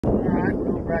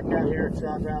back out here at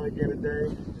Trout Valley again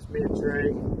today. Just me and Trey.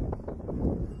 Did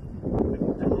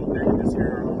a little digging this here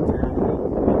in our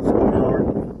hometown, schoolyard.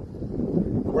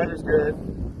 The weather's good.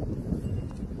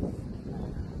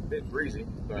 A bit breezy,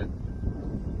 but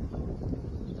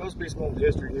supposed to be some old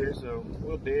history here, so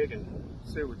we'll dig and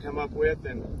see what we come up with,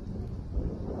 and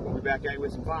we'll be back at you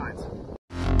with some finds.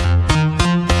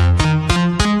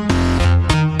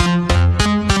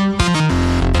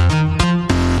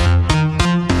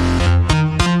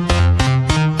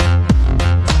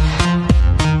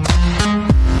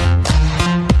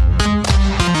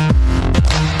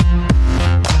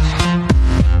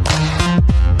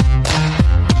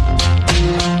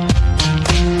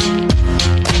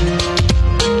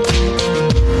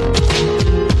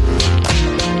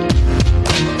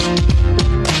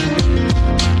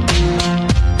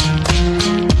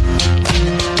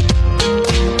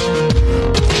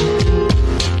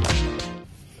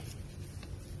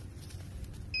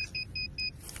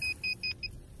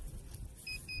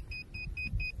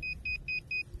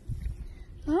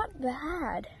 Not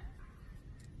bad.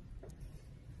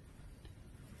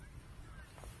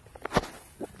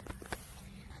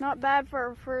 Not bad for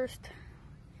our first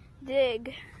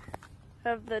dig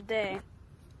of the day.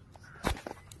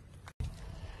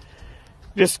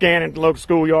 Just scanning the local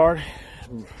schoolyard.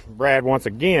 Brad once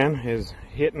again is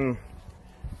hitting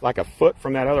like a foot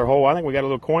from that other hole. I think we got a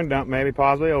little coin dump, maybe,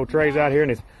 possibly. Old Treys out here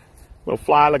and his little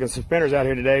fly-looking suspenders out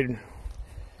here today.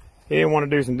 He didn't want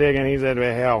to do some digging. He said,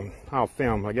 well, hell, I'll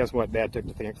film. I guess what, Dad took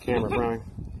the camera from him.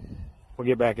 We'll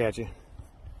get back at you.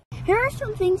 Here are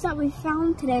some things that we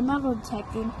found today metal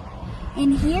detecting.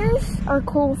 And here's our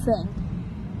cool thing.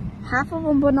 Half of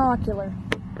them binocular.